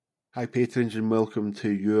Hi patrons and welcome to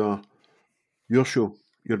your show,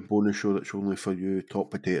 your bonus show that's only for you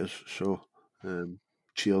top potatoes. So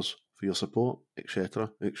cheers for your support, etc,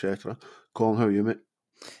 etc. Colin, how are you, mate?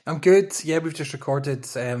 I'm good. Yeah, we've just recorded,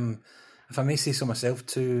 if I may say so myself,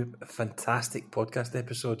 two fantastic podcast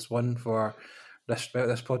episodes. One for this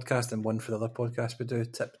podcast and one for the other podcast we do,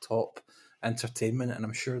 Tip Top Entertainment. And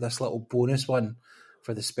I'm sure this little bonus one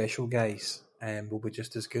for the special guys will be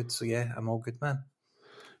just as good. So yeah, I'm all good, man.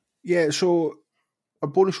 Yeah, so our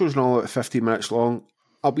bonus show is now about 15 minutes long.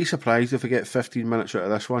 I'll be surprised if I get 15 minutes out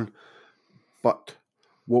of this one. But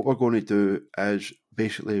what we're going to do is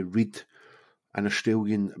basically read an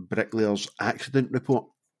Australian bricklayer's accident report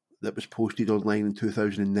that was posted online in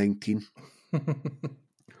 2019.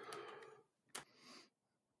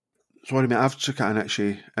 Sorry, mate, I've just got an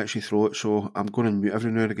actually throat, so I'm going to mute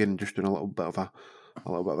every now and again and just doing a little bit of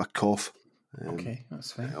a cough. Okay,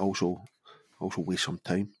 that's fine. Also waste some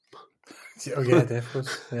time. Oh yeah,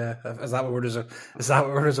 definitely. Yeah, is that what we're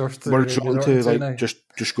resorting to? We're resorting to like now?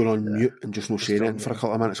 just going on mute and just not saying anything for a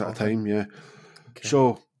couple of minutes at a time. Yeah. Okay.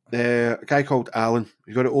 So a guy called Alan,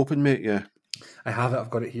 you got it open, mate? Yeah. I have it. I've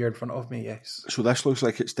got it here in front of me. Yes. So this looks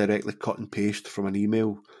like it's directly cut and paste from an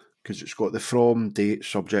email because it's got the from, date,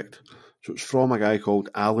 subject. So it's from a guy called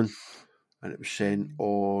Alan, and it was sent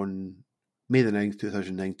on May the 9th,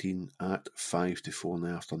 2019 at 5 to 4 in the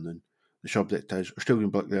afternoon. The subject is Australian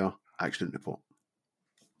bricklayer accident report.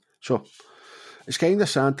 So it's kind of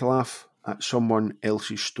sad to laugh at someone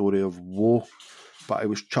else's story of woe, but I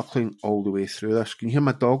was chuckling all the way through this. Can you hear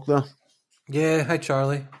my dog there? Yeah, hi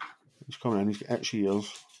Charlie. He's coming in, he's got itchy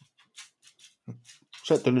ears.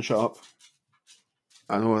 Sit down and shut up.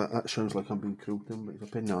 I know that sounds like I'm being cruel to him, but he's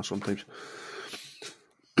a pain in the arse sometimes.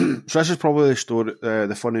 So this is probably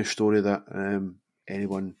the funniest story that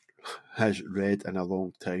anyone has read in a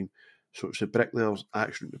long time. So it's the Bricklayer's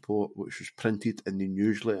Accident Report, which was printed in the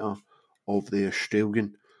newsletter of the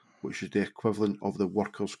Australian, which is the equivalent of the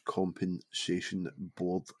Workers' Compensation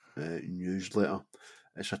Board newsletter.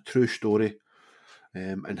 It's a true story,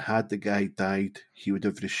 and had the guy died, he would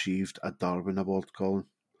have received a Darwin Award, Colin.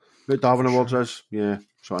 What Darwin Awards is? Yeah,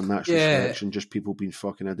 so a natural selection, just people being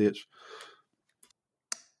fucking idiots.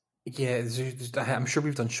 Yeah, I'm sure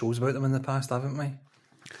we've done shows about them in the past, haven't we?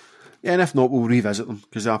 Yeah, and if not, we'll revisit them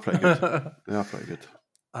because they are pretty good. They are pretty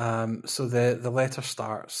good. So the letter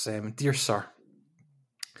starts, Dear Sir,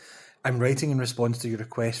 I'm writing in response to your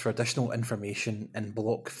request for additional information in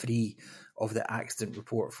block 3 of the accident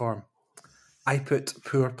report form. I put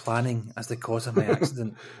poor planning as the cause of my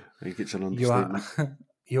accident. I think it's an understatement.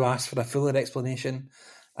 You asked for a fuller explanation,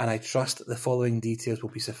 and I trust the following details will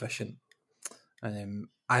be sufficient. I'm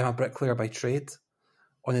a bricklayer by trade.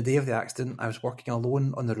 On the day of the accident, I was working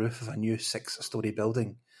alone on the roof of a new 6-storey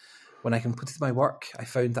building. When I completed my work, I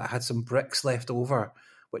found that I had some bricks left over,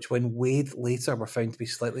 which when weighed later were found to be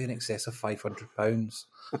slightly in excess of £500.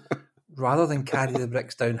 Rather than carry the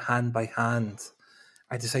bricks down hand by hand,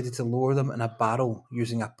 I decided to lower them in a barrel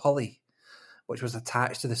using a pulley, which was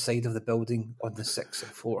attached to the side of the building on the 6th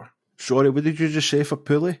floor. Sorry, what did you just say for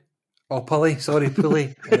pulley? Oh, pulley. Sorry,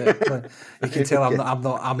 pulley. You can tell I'm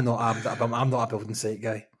not a building site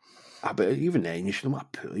guy. But even then, you should know what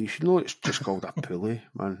a pulley. You should know it's just called a pulley,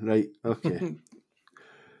 man. Right? Okay.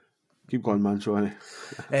 Keep going, man. Sorry.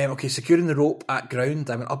 Okay, securing the rope at ground,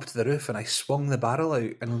 I went up to the roof and I swung the barrel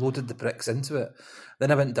out and loaded the bricks into it.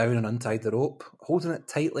 Then I went down and untied the rope, holding it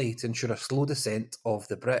tightly to ensure a slow descent of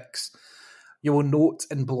the bricks. You will note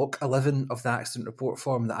in block 11 of the accident report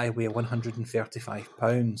form that I weigh 135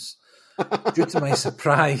 pounds. Due to my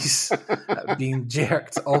surprise at being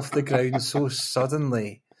jerked off the ground so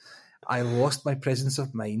suddenly, I lost my presence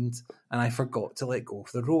of mind and I forgot to let go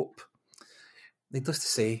of the rope. Needless to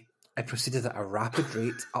say, I proceeded at a rapid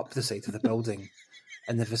rate up the side of the building.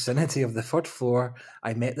 In the vicinity of the 3rd floor,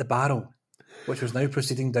 I met the barrel, which was now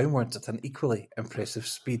proceeding downwards at an equally impressive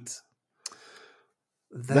speed.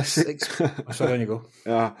 Sorry, on you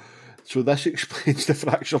go. So this explains the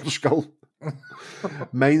fractured skull.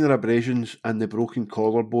 Minor abrasions and the broken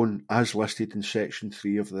collarbone as listed in section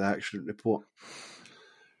 3 of the accident report.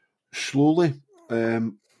 Slowed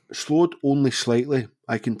only slightly,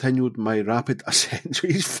 I continued my rapid ascent. So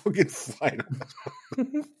he's fucking flying.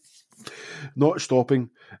 Not stopping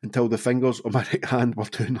until the fingers on my right hand were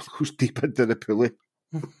 2 knuckles deep into the pulley.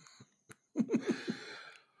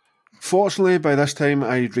 Fortunately, by this time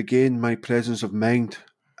I had regained my presence of mind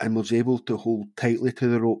and was able to hold tightly to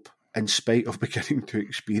the rope in spite of beginning to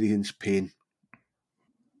experience pain.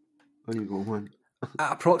 There you go, man.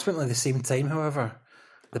 At approximately the same time, however,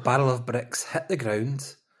 the barrel of bricks hit the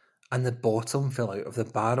ground and the bottom fell out of the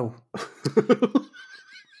barrel.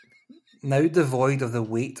 Now devoid of the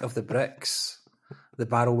weight of the bricks, the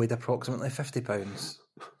barrel weighed approximately 50 pounds.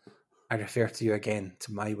 I refer to you again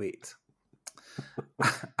to my weight.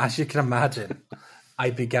 As you can imagine,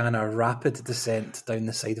 I began a rapid descent down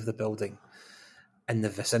the side of the building. In the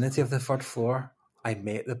vicinity of the third floor, I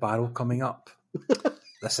met the barrel coming up.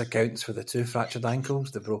 This accounts for the 2 fractured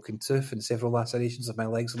ankles, the broken tooth, and several lacerations of my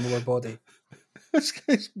legs and lower body. This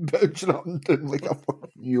guy's bouncing up and down like a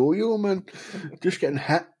fucking yo-yo, man. Just getting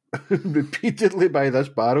hit repeatedly by this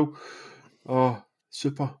barrel. Oh,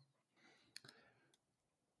 super.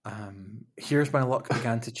 Here's my luck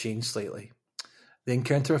began to change slightly. The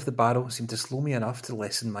encounter with the barrel seemed to slow me enough to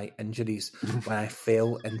lessen my injuries when I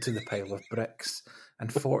fell into the pile of bricks,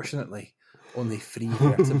 and fortunately, only 3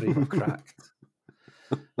 vertebrae were cracked.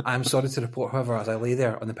 I am sorry to report, however, as I lay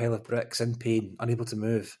there on the pile of bricks in pain, unable to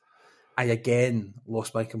move, I again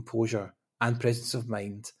lost my composure and presence of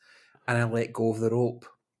mind, and I let go of the rope.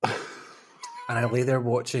 And I lay there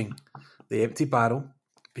watching the empty barrel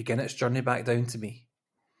begin its journey back down to me.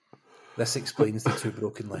 This explains the 2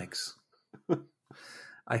 broken legs.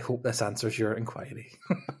 I hope this answers your inquiry.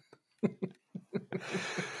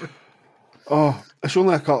 Oh, it's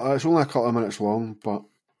only a couple of minutes long, but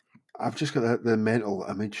I've just got the mental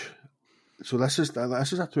image. So this is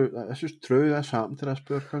true. This happened to this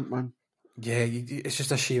poor cunt, man. Yeah, it's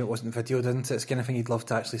just a shame it wasn't videoed, isn't it? It's the kind of thing you'd love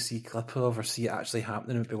to actually see a clip of or see it actually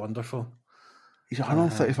happening. It would be wonderful. He's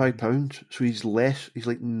 135 pounds, so he's less. He's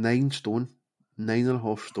like 9 stone,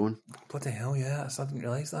 9.5 stone. Bloody hell, yeah! I didn't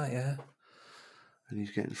realise that. Yeah, and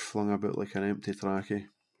he's getting flung about like an empty trackie.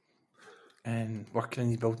 And working in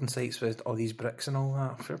these building sites with all these bricks and all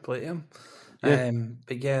that. Fair play to him. Yeah.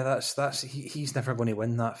 But yeah, he's never going to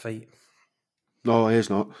win that fight. No, he is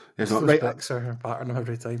not. He's not. Those Right, bricks are battering him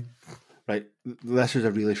every time. Right, this is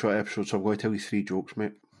a really short episode, so I'm going to tell you 3 jokes,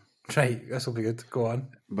 mate. Right, this will be good. Go on.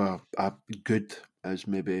 But good is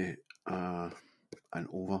maybe an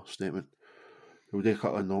overstatement. We'll do a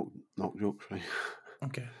couple of knock jokes, right?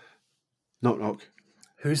 Okay. Knock.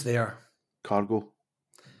 Who's there? Cargo.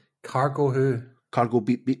 Cargo who? Cargo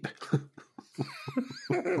beep beep.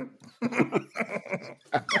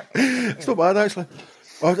 It's not bad, actually.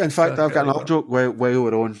 Oh, in fact, I've got another joke while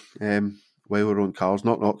we're on cars.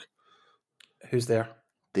 Knock. Who's there?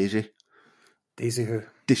 Daisy. Daisy who?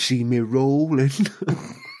 To see me rolling.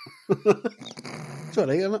 It's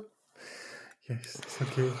alright, isn't it? Yes, it's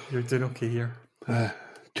okay. You're doing okay here.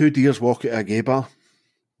 2 deers walk at a gay bar.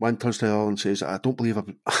 One turns to the other and says, I don't believe I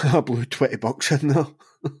blew $20 in there.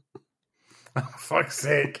 Oh, fuck's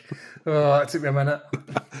sake. Oh, that took me a minute.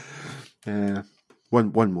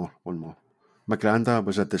 One more. My granddad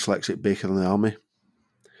was a dyslexic baker in the army.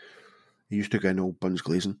 He used to get an old buns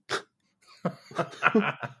glazing.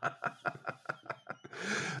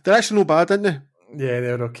 They're actually no bad, aren't they? Yeah,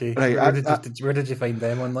 they're okay. Right, where did you find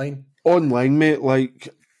them online? Online, mate. Like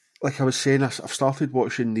I was saying, I've started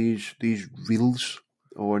watching these reels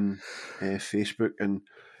on Facebook, and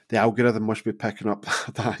the algorithm must be picking up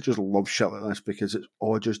that I just love shit like this because it's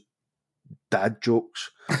all just dad jokes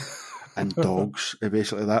and dogs.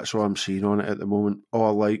 Basically, that's what I'm seeing on it at the moment.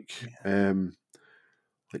 Or like you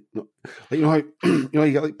know how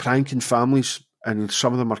you get like pranking families, and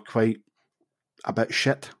some of them are quite a bit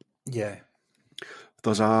shit. Yeah.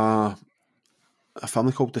 There's a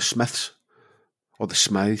family called the Smiths, or the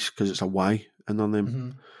Smythes, because it's a Y in their name. Mm-hmm.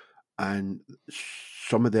 And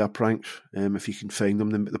some of their pranks, if you can find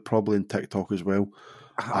them, they're probably on TikTok as well.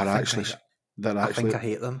 I think I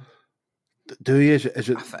hate them. Do you? Is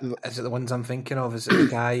it the ones I'm thinking of? Is it the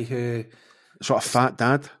guy who sort of fat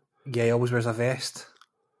dad? Yeah, he always wears a vest.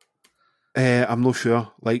 I'm not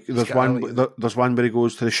sure. Like there's one where he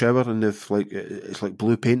goes to the shower and it's like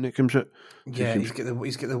blue paint that comes out. Yeah, he's got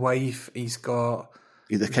the wife. He's got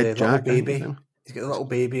the kid Jack, baby. He's got the little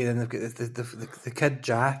baby, and then they've got the kid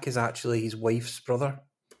Jack is actually his wife's brother.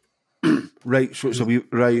 Right, so it's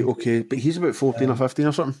okay, but he's about 14 or 15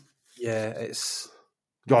 or something. Yeah, it's.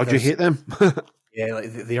 God, do you hate them? Yeah,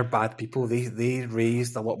 like they're bad people. They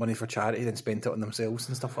raised a lot of money for charity, then spent it on themselves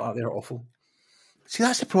and stuff like that. They're awful. See,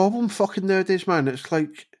 that's the problem fucking nowadays, man. It's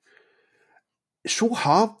like, it's so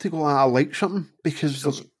hard to go, I like something,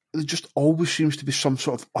 because there just always seems to be some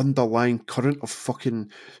sort of underlying current of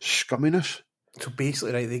fucking scumminess. So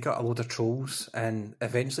basically, right, they got a load of trolls, and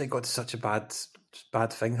eventually it got to such a bad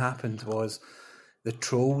thing happened was the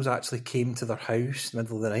trolls actually came to their house in the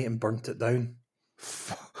middle of the night and burnt it down.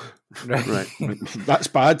 Right. That's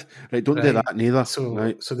bad. Right, don't do that neither.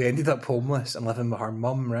 So they ended up homeless and living with her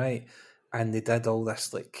mum, right? And they did all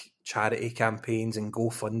this like charity campaigns and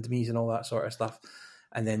GoFundMes and all that sort of stuff.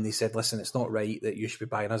 And then they said, listen, it's not right that you should be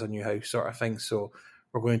buying us a new house sort of thing. So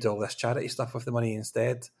we're going to do all this charity stuff with the money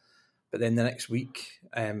instead. But then the next week,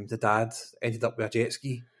 the dad ended up with a jet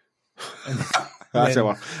ski. And That's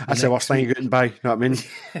the worst thing you can buy, you know what I mean?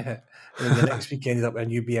 And then the next week ended up with a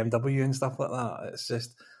new BMW and stuff like that. It's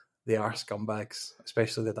just, they are scumbags,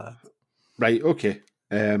 especially the dad. Right, okay.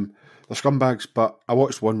 They're scumbags, but I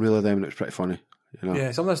watched one reel of them and it was pretty funny. You know?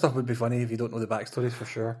 Yeah, some of the stuff would be funny if you don't know the backstories for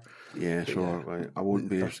sure. Yeah, But sure. Right. I won't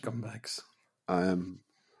be. They're scumbags.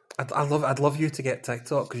 I'd I'd love you to get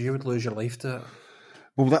TikTok because you would lose your life to it.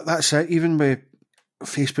 Well, that's it. Even with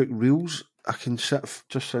Facebook Reels, I can sit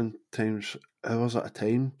just sometimes hours at a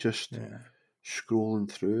time just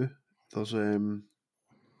scrolling through. There's an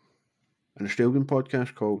Australian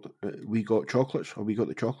podcast called We Got Chocolates or We Got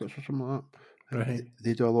the Chocolates or something like that. Right.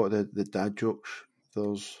 They do a lot of the dad jokes.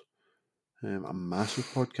 There's a massive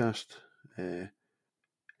podcast,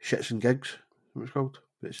 Shits and Gigs, what it's called.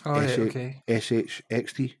 It's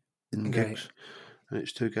SHXT in Gigs. And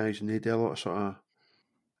it's two guys and they do a lot of sort of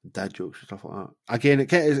dad jokes and stuff like that. Again,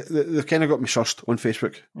 they've kind of got me sussed on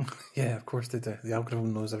Facebook. Yeah, of course they do. The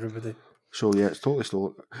algorithm knows everybody. So yeah, it's totally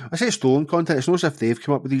stolen. I say stolen content. It's not as if they've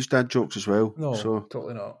come up with these dad jokes as well. No, so,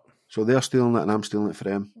 totally not. So they're stealing it and I'm stealing it for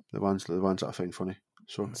them. The ones that I find funny.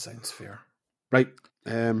 So that sounds fair. Right.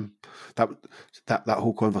 That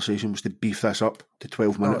whole conversation was to beef this up to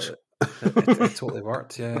 12 minutes. It totally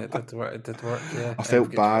worked. Yeah, it did work. Yeah, I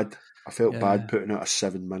felt bad. I felt bad putting out a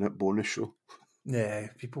 7-minute bonus show. Yeah,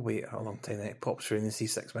 people wait a long time. Then it pops through and they see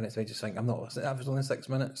 6 minutes. And they just think, I'm not listening. That was only 6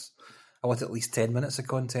 minutes. I want at least 10 minutes of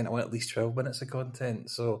content. I want at least 12 minutes of content.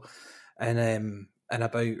 So, and in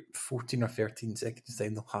about 14 or 13 seconds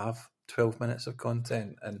time, they'll have 12 minutes of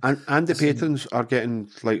content. And the patrons are getting,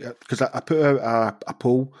 like, because I put out a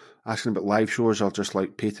poll asking about live shows or just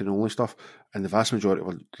like patron only stuff, and the vast majority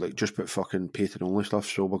were like just put fucking patron only stuff.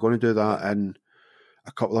 So we're going to do that in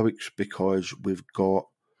a couple of weeks because we've got,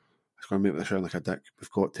 it's going to make me sound like a dick,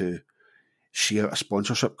 we've got to see out a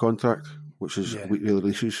sponsorship contract, which is weekly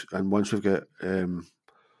releases, and once we've got, they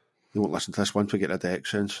won't listen to this, once we get a deck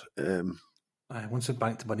sense. Once we've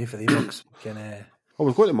banked the money for the ebooks, we can... Well,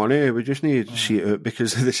 we've got the money, we just need to see it out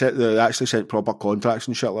because they actually sent proper contracts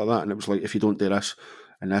and shit like that, and it was like, if you don't do this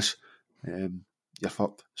and this, you're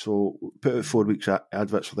fucked. So put out 4 weeks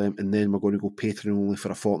adverts for them, and then we're going to go Patreon only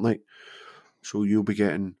for a fortnight. So you'll be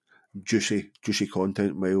getting juicy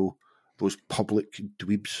content while those public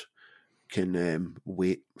dweebs can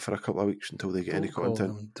wait for a couple of weeks until they get any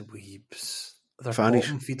content. Them dweebs. They're Fannies.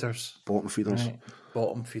 bottom feeders. Bottom feeders. Right.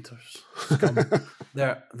 Bottom feeders. Scum.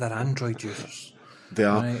 They're Android users. They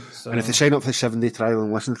are. Right, so... And if they sign up for the 7-day trial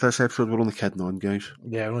and listen to this episode, we're only kidding on, guys.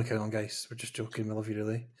 Yeah, we're only kidding on, guys. We're just joking. We love you,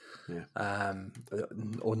 really. Yeah.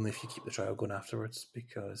 Only if you keep the trial going afterwards,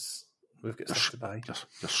 because we've got stuff to buy.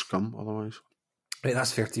 You're scum, otherwise. Right,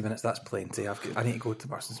 that's 30 minutes. That's plenty. I need to go to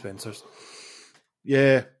Marks and Spencer's.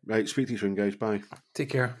 Yeah, right. Speak to you soon, guys. Bye.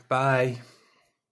 Take care. Bye.